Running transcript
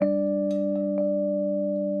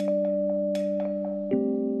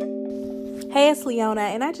Hey, it's Leona,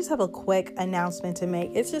 and I just have a quick announcement to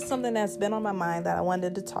make. It's just something that's been on my mind that I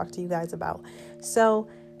wanted to talk to you guys about. So,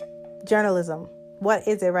 journalism. What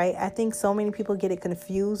is it, right? I think so many people get it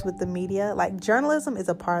confused with the media. Like, journalism is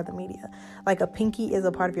a part of the media. Like, a pinky is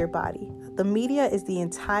a part of your body. The media is the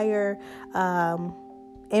entire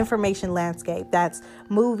information landscape. That's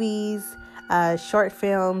movies, short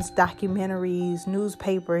films, documentaries,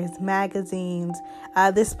 newspapers, magazines,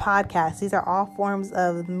 this podcast. These are all forms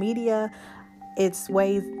of media. It's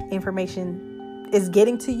ways information is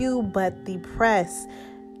getting to you, but the press,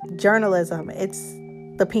 journalism, it's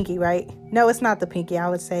the pinky, right? No, it's not the pinky. I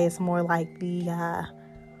would say it's more like the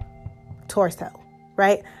torso,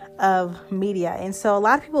 right, of media. And so a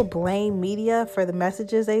lot of people blame media for the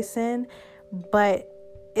messages they send, but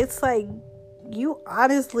it's like, you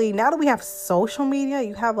honestly, now that we have social media,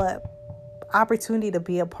 you have a opportunity to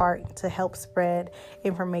be a part, to help spread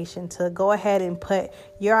information, to go ahead and put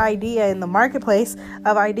your idea in the marketplace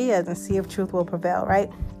of ideas and see if truth will prevail, right?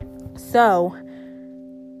 So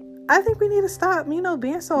I think we need to stop,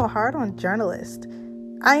 being so hard on journalists.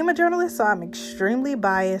 I am a journalist, so I'm extremely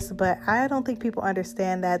biased, but I don't think people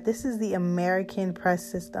understand that this is the American press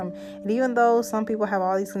system. And even though some people have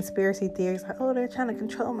all these conspiracy theories, like, oh, they're trying to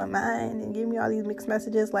control my mind and give me all these mixed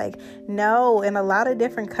messages, like, no, in a lot of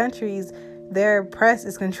different countries, their press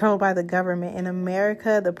is controlled by the government. In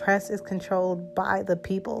America, the press is controlled by the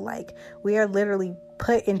people. Like, we are literally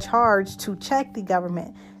put in charge to check the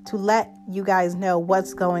government, to let you guys know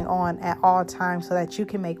what's going on at all times so that you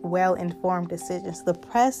can make well-informed decisions. The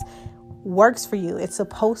press works for you. It's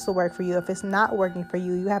supposed to work for you. If it's not working for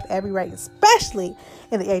you, you have every right, especially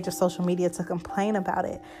in the age of social media, to complain about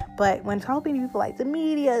it. But when so many people like the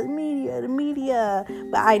media,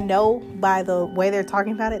 but I know by the way they're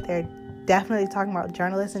talking about it, they're definitely talking about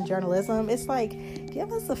journalists and journalism. It's like,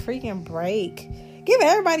 give us a freaking break. Give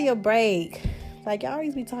everybody a break. Like, y'all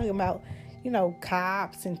always be talking about,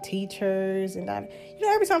 cops and teachers. And,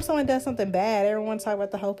 every time someone does something bad, everyone talk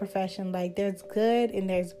about the whole profession. Like, there's good and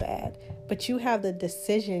there's bad. But you have the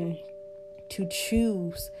decision to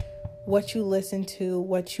choose what you listen to,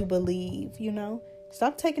 what you believe,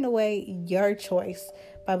 Stop taking away your choice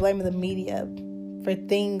by blaming the media for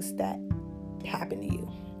things that happen to you.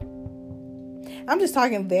 I'm just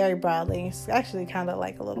talking very broadly. It's actually kind of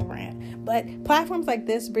like a little rant. But platforms like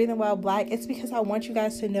this, Breathing While Black, it's because I want you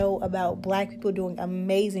guys to know about Black people doing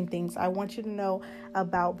amazing things. I want you to know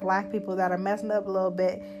about Black people that are messing up a little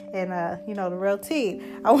bit and, the real tea.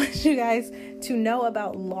 I want you guys to know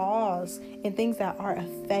about laws and things that are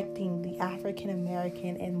affecting the African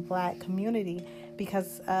American and Black community.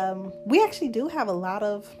 Because we actually do have a lot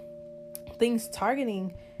of things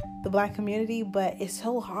targeting the Black community, but it's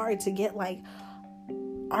so hard to get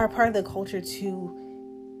our part of the culture to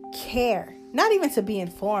care, not even to be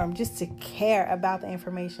informed, just to care about the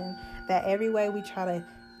information. That every way we try to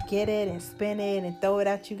get it and spin it and throw it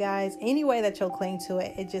at you guys, any way that you'll cling to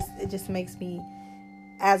it, it just makes me,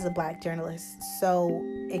 as a Black journalist, so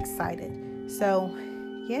excited. So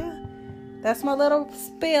yeah, that's my little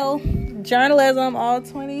spill. Journalism all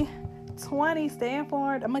 2020, stay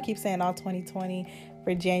informed. I'm gonna keep saying all 2020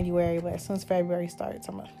 for January, but as soon as February starts,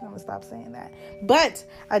 I'm gonna stop saying that. But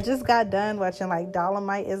I just got done watching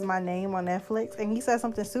Dolomite Is My Name on Netflix, and he said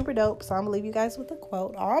something super dope, so I'm gonna leave you guys with a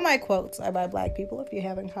quote. All my quotes are by Black people, if you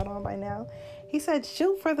haven't caught on by now. He said,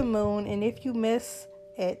 shoot for the moon, and if you miss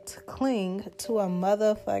it, cling to a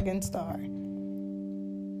motherfucking star.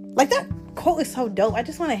 Like, that quote is so dope. I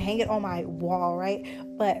just want to hang it on my wall, right?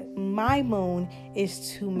 But my moon is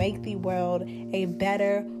to make the world a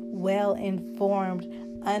better, well-informed,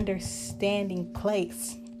 understanding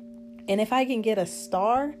place. And if I can get a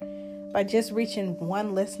star by just reaching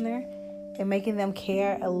one listener and making them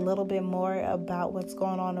care a little bit more about what's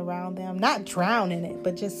going on around them, not drown in it,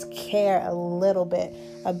 but just care a little bit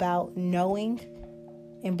about knowing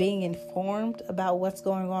and being informed about what's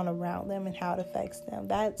going on around them and how it affects them.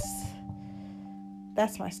 That's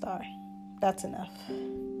my star. That's enough.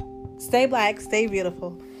 Stay Black, stay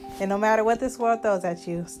beautiful. And no matter what this world throws at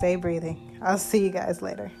you, stay breathing. I'll see you guys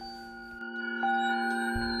later.